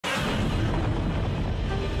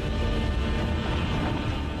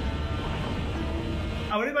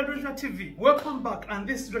TV. Welcome back, and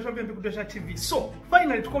this is TV. So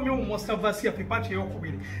finally tukomye mu Mosterverse ya part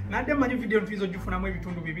eyokubiri. Nade manyi video ntuizo jufunamu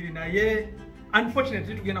ebitundu bibiri naye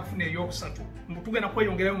unfortunately tugenda kufuna eyokusatu. Tugenda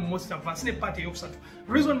kweyongera mu Mosterverse ne part eyokusatu.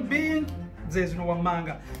 Reason being there's no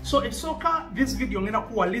manga. So esoka this video ngenda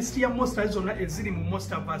kuwa list ya monsters zonna eziri mu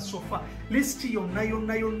Mosterverse so far. List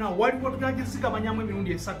yonna waliwo tugagizika banyamu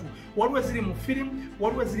emirundi esatu. Waliwo eziri mu film,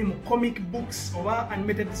 waliwo eziri mu comic books oba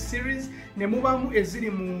animated series, ne mubamu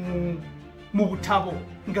eziri mu butabo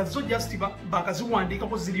nga zo just bakaziwandika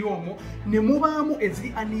ko ziri omwo, ne mubamu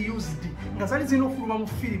eziri unused nga zali zino fuluma mu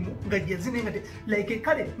film nga jezine nga like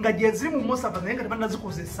kale nga jeziri mu Mosterverse nga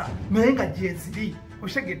tebanazikozesa naye nga jeziri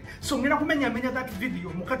osheged. So ngena kumenya that video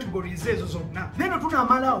mu categories ezo zonna. Then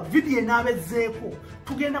tunamalawo video enabezeeko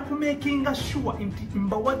tugenda ku making sure nti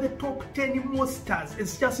mbawa the top 10 monsters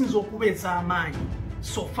ezikyasinza okubeeza amaanyi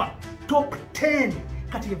so far. Top 10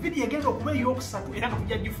 kati video egenda okuba eyokusatu era nga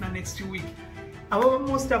tujja gifuna next week. Abo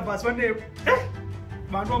Mosterverse bane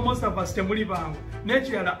bantu Mosterverse temuli bangu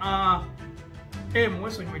nekirala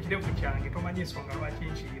mwesonyiwe ekirevu kyange tomanyi ensonga lwaki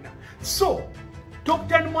nkiina. So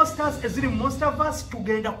top 10 monsters eziri mu Mosterverse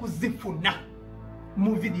tugenda kuzifuna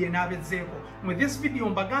mu video enabezeeko. With this video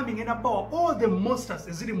mbagambye ngenda bawa all the monsters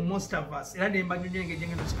eziri mu Mosterverse era nembanyonyenge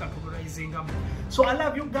ngenda zikategorizingamu. So I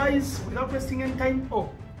love you guys. Without wasting any time,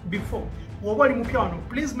 before wabali mupya wano,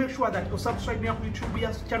 please make sure that you subscribe to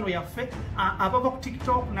YouTube channel yaffe abava ku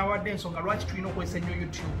TikTok na wadde ensonga lwaki tulina okwesa nnyo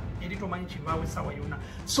YouTube eri tomanyi kivaawo esawa yonna.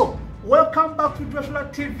 So welcome back to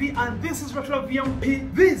TV, and this is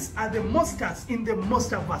VMP. These are the monsters in the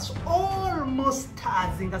Mosterverse. All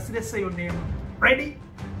monsters in the say your name. Ready?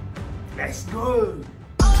 Let's go.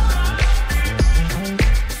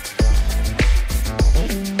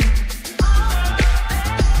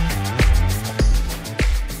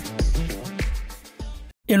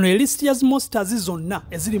 Eno list ya monsters zonna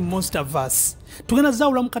eziri mu Mosterverse tugenda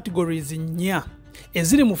zawula mu categories nnya.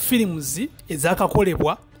 Eziri mu films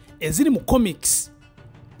ezakakolebwa, eziri mu comics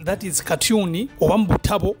that is cartoon oba mu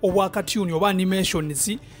butabo obwa cartoon oba animations,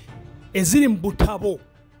 eziri mu butabo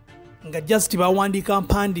nga just bawandika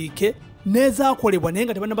mpandiike, nezakolebwa naye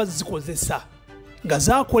nga tebanaba zikozesa, nga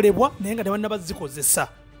zakolebwa naye nga tebanaba zikozesa.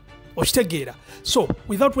 Okitegeera. So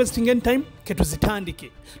without wasting any time ketuzitandike.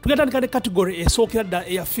 Tugatandika ne category esookera ddala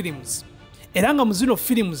eya films. Era nga mu zino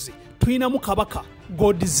films tuyinamu kabaka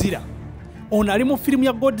Godzilla. Ono ali mu film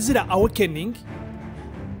ya Godzilla Awakening,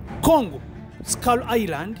 Kong Skull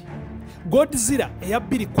Island, Godzilla eya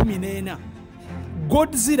 2014,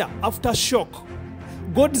 Godzilla Aftershock,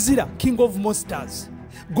 Godzilla King of Monsters,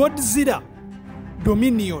 Godzilla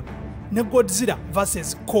Dominion ne Godzilla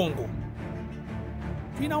vs Congo.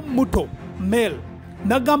 Twina muto male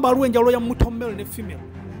nagamba alwenjalo ya muto male ne female.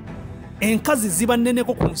 Enkazi ziba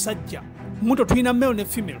nneneko ku musajja. Muto twina male ne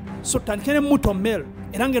female. So tandikene muto male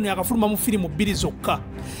era ngeno yakafuluma mu filimu 2 zokka.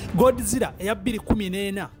 Godzilla eya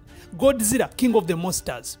 2014, Godzilla King of the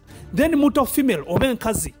Monsters. Then muto female oba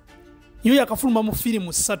enkazi yo yakafuluma mu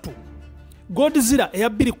filimu 3. Godzilla eya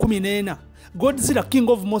 2014, Godzilla King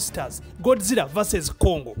of Monsters, Godzilla vs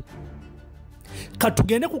Congo.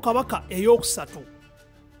 Katugende ku kabaka eyokusatu.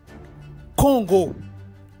 Congo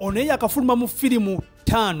ono yakafuluma mu filimu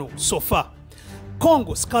 5 so far.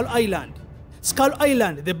 Congo Skull Island, Skull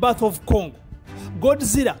Island The Birth of Congo,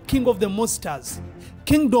 Godzilla King of the Monsters,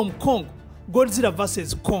 Kingdom Kong, Godzilla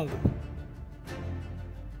vs Congo.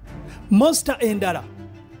 Monster endala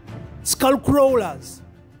Skull Crawlers,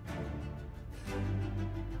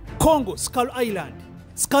 Congo Skull Island,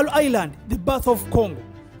 Skull Island The Birth of Congo,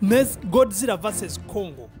 Godzilla vs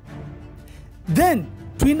Congo. Then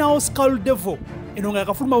twinawo Skull Devil eno nga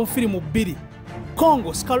yakafuluma mu filimu 2,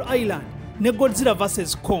 Congo Skull Island ne Godzilla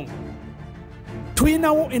vs Congo.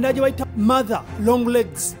 Twinawo endala gye bayita Mother Long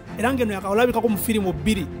Legs era ngeno yakalabikako mu filimu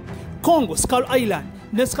 2, Congo Skull Island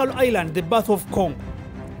ne Skull Island The Birth of Congo.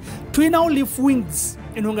 Twinawo Leaf Wings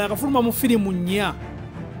eno nga yakafuluma mu filimu 4,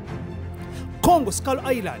 Congo Skull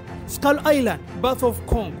Island, Skull Island Birth of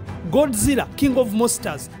Congo, Godzilla King of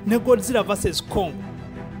Monsters ne Godzilla vs Congo.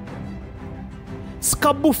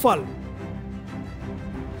 Scabuffalo,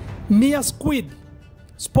 Mia Squid,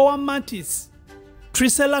 Spore Mantis,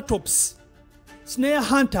 Triceratops, Snare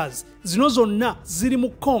Hunters, zino zonna ziri mu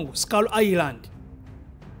Congo Skull Island.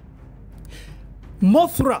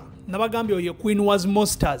 Mothra nabagambye oyo Queen was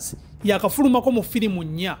Monsters yakafulumako mu filimu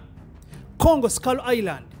 4, Congo Skull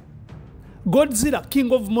Island, Godzilla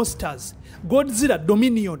King of Monsters, Godzilla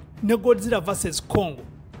Dominion ne Godzilla vs Congo.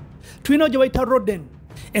 Twino gye bayita Roden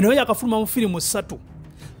eno yakafuluma mu filimu 3,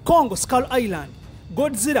 Congo Skull Island,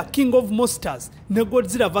 Godzilla King of Monsters ne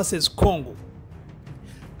Godzilla vs Congo.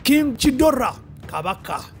 King Ghidorah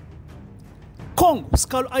kabaka. Kong,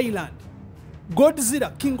 Skull Island.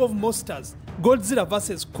 Godzilla, King of Monsters. Godzilla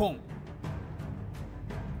vs. Kong.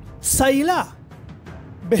 Saila,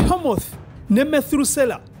 Behemoth ne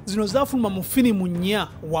Methuselah zino zafuluma mu firimu nnya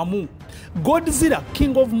wamu. Godzilla,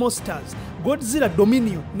 King of Monsters. Godzilla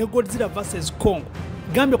Dominion ne Godzilla vs. Kong.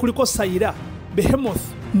 Gambia kuliko Saila,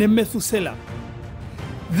 Behemoth ne Methuselah.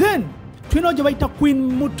 Then tulina gye bayita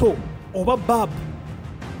Queen Muto oba Bab.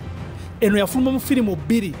 Eno yafuluma mu firimu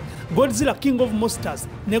bbiri. Godzilla King of Monsters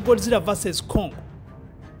ne Godzilla vs. Kong.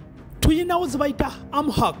 Tuyinawo ze bayita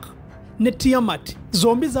Amhak ne Tiamat.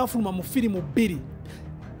 Zombi zafuluma mu firimu bbiri.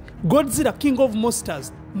 Godzilla King of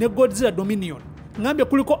Monsters ne Godzilla Dominion. Ngambye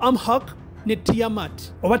kuliko Amhak ne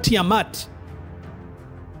Tiamat oba Tiamat.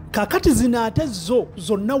 Kakati zino ate zo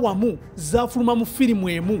zonna wamu zafuluma mu firimu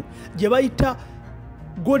emu gye bayita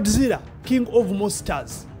Godzilla King of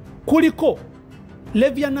Monsters. Kuliko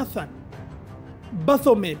Leviathan,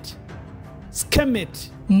 Baphomet,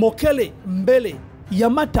 Skemet, Mokele, Mbele,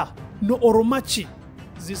 Yamata no Oromachi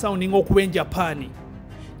zisounding okuba Japan.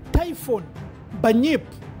 Typhon, Banyip,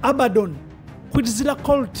 Abaddon, Quetzalcoatl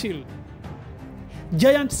Coltil,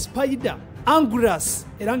 Giant Spider, Anguirus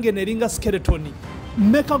era ng'eneringa skeleton,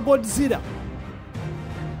 Mecha Godzilla,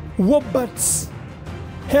 Wobbats,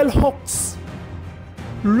 Hellhawks,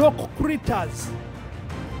 Rock Critters,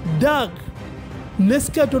 Dag, ne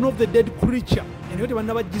Skeleton of the Dead Creature. Eno yote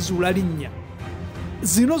banna bagizuula linnya.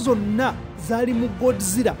 Zino zonna zaali mu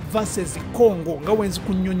Godzilla vs. Kongo nga wenzi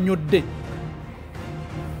kunnyonnyodde.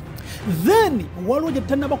 Then waliwo gye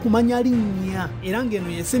tannaba kumanya linnya era ng'eno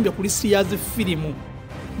yesimbye ku lisiti ya zifirimu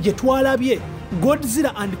gye twalabye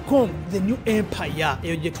Godzilla and Kong the New Empire.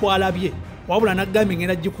 Eyo gye twalabye wabula naggambye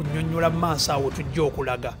ngenda gikunnyonnyola mu maaso awo tujja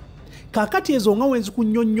okulaga. Kakati ezo nga wenzi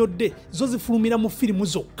kunnyonnyodde zo zifulumira mu firimu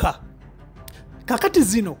zokka. Kakati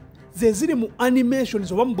zino ze ziri mu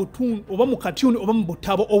animations oba mu butun oba mu cartoon oba mu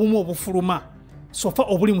butabo obumu obufuluma sofa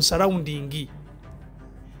obuli mu surrounding.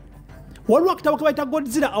 Waliwo akatabo ke bayita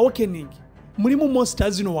Godzilla Awakening mulimu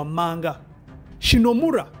monsters zino wammanga,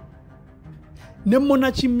 Shinomura ne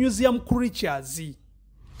Monachi Museum Creatures.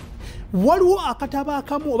 Waliwo akatabo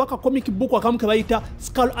akamu oba ka comic book akamu ke bayita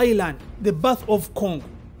Skull Island The Birth of Kong.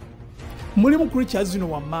 Mulimu creatures zino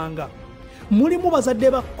wammanga. Mulimu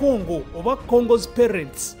bazadde ba Congo oba Congo's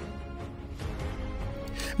parents.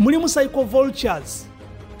 Mulimu Psycho Vultures.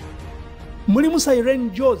 Mulimu Siren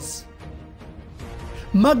Jaws.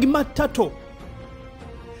 Magma Turtle.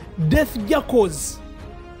 Death Jackals.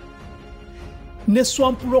 Ne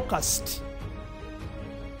Swamp Locust.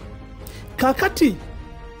 Kakati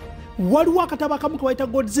waliwo akatabo akamu ke bayita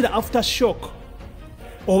Godzilla Aftershock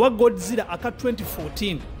oba Godzilla aka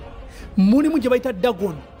 2014. Mulimu gye bayita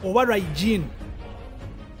Dagon oba Raijin.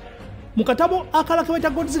 Mu katabo akala ke bayita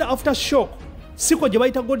Godzilla Aftershock siko gye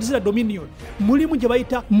bayita Godzilla Dominion mulimu gye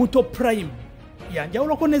bayita Muto Prime.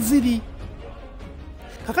 Yanjawulako ne ziri.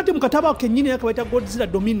 Kakati mu katabo kennyini ke bayita Godzilla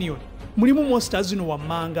Dominion mulimu monsters zino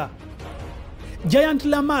wammanga. Giant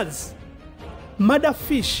Llamas,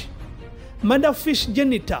 Motherfish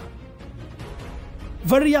Genitor,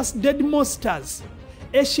 various dead monsters,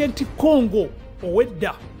 Ancient Congo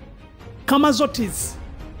owedda, Kamazotis,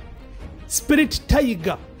 Spirit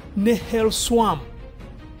Tiger ne Hell Swarm.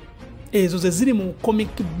 Ezo ze ziri mu comic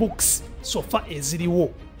books sofa eziriwo.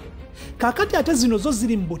 Kakati ate zino zo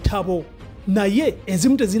ziri mu butabo naye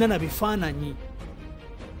ezimu tezina na bifaananyi.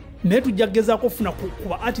 Naye tujja kugezaako okufuna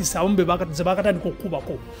kuba artists abamu ze bakatandika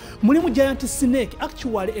okukubako. Mulimu Giant Snake.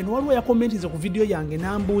 Actually eno waliwo yakomentize ku video yange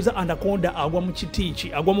n'ambuuza Anaconda agwa mu kiti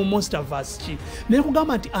ki, agwa mu Mosterverse ki. Naye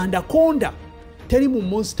kugamba nti Anaconda teri mu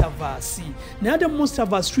Mosterverse. Naye ate mu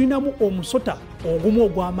Mosterverse tulinamu omusota ogumu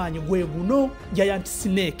ogw'amaanyi gwe guno Giant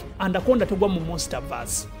Snake. Anaconda tegwa mu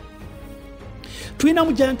Mosterverse.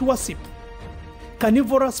 Tulinamu Giant Wasp,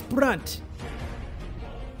 Carnivorous Plant,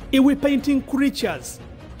 Iwi Painting Creatures,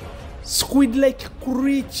 Squid-like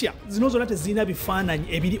creature. Zino zonna tezirina bifaananyi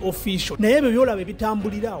ebiri official naye ebyo byolaba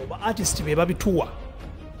ebitambulirawo ba artist be babituwa.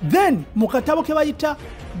 Then mu katabo ke bayita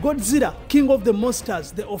Godzilla King of the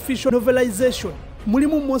Monsters the official novelization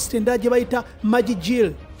mulimu monster endala gye bayita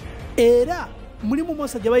Magijil era mulimu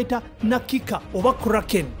monster gye bayita Nakika oba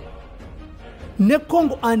Kraken ne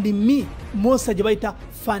Congo and Me monster gye bayita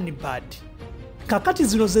Funbird. Kakati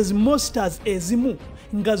zino ze monsters ezimu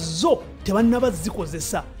nga zo tebannaba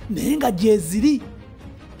zikozesa naye nga gyeziri.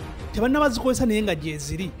 Tebannaba zikozesa naye nga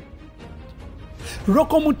gyeziri.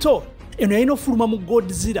 Rokomuto eno yalina ofuluma mu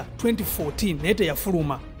Godzilla 2014 naye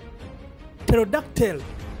teyafuluma. Pterodactyl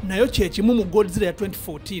nayo kyekimu mu Godzilla ya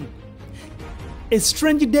 2014. A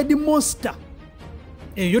Strange Dead Monster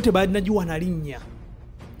eyo tebalina giwana linnya.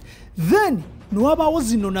 Then newabaawo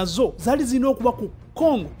zino nazo zaali zirina okuba ku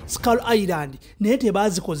Congo Skull Island naye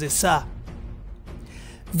tebaazikozesa.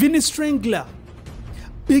 Vini Strangler,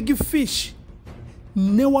 Big Fish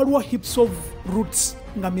ne waliwo Hips of Roots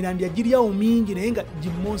nga mirandya giriawo mingi naye nga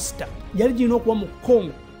Monster yali girina okuba mu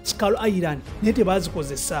Congo Skull Island naye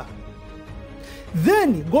tebaazikozesa.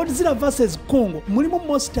 Then Godzilla vs Congo mulimu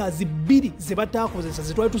monsters 2 ze bataakozesa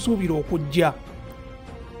ze twali tusuubira okujja.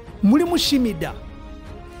 Mulimu Shimida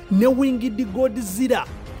ne Winged Godzilla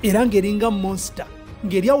era ng'eringa monster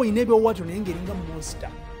ng'eryawo ine ebyowato naye ng'eringa monster.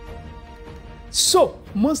 So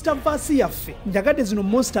Mosterverse yaffe njagadde zino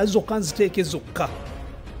monsters zokka nziteeke zokka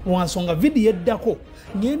wansonga video eddako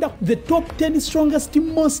ngenda the top 10 strongest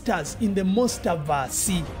monsters in the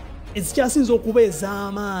Mosterverse ezikyasinza okuba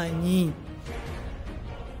ez'amaanyi.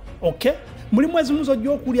 Okay, mulimu ezimu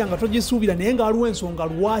zojja okulya nga togisuubira naye nga waliwo ensonga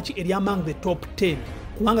lwaki eri among the top 10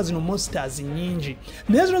 kubanga zino monsters nyingi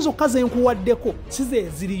naye zino zokka zenkuwaddeko si ze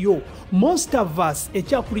ziriyo. Mosterverse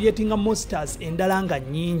ekyakuliyetinga monsters endala nga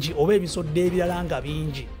nyingi oba ebisodde ebirala nga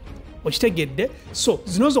bingi okitegedde. So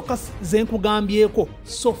zino zokka zenkugambyeko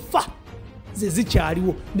sofa ze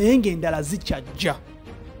zikyaliwo naye ng'endala zikyajja.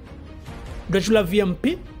 Dracula VMP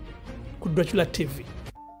ku Dracula TV.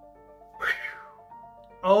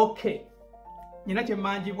 Okay, nina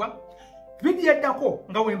kyemanjibwa video eddako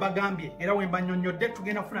nga wembagambye era wembanyonyodde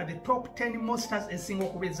tugenda kufuna the top 10 monsters esinga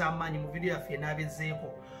okuba ez'amaanyi mu video yaffe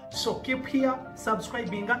enaabezeeko. So keep here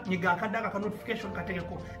subscribinga nyiga akadde ka notification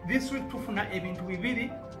kategeko. This week tufuna ebintu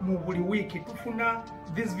bibiri mu buli week. Tufuna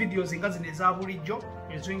these videos nga zino eza bulijjo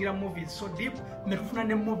eziyingira movies so deep ne tufuna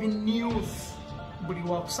ne movie news buli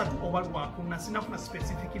wakusatu oba lwakuna sinafuna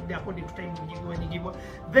specific day according to time nyigibwa.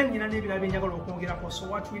 Then nina nebirala byenjagala okwongerako. So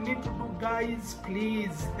what we need to do guys,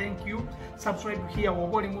 please, thank you, subscribe here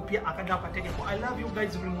woba oli mupya akadde akategeko. I love you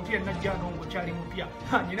guys, buli muntu yenna jjano ng'okyali mupya.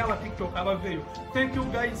 Nina aba TikTok abaveeyo. Thank you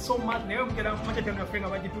guys so much. Naye mugera kumacha channel yaffe nga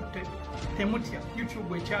bagitutte temutya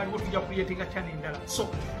YouTube ekyaliwo tujja kuyetinga channel endala. So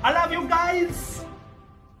I love you guys,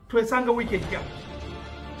 twesanga week ejja.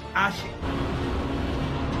 Ashe.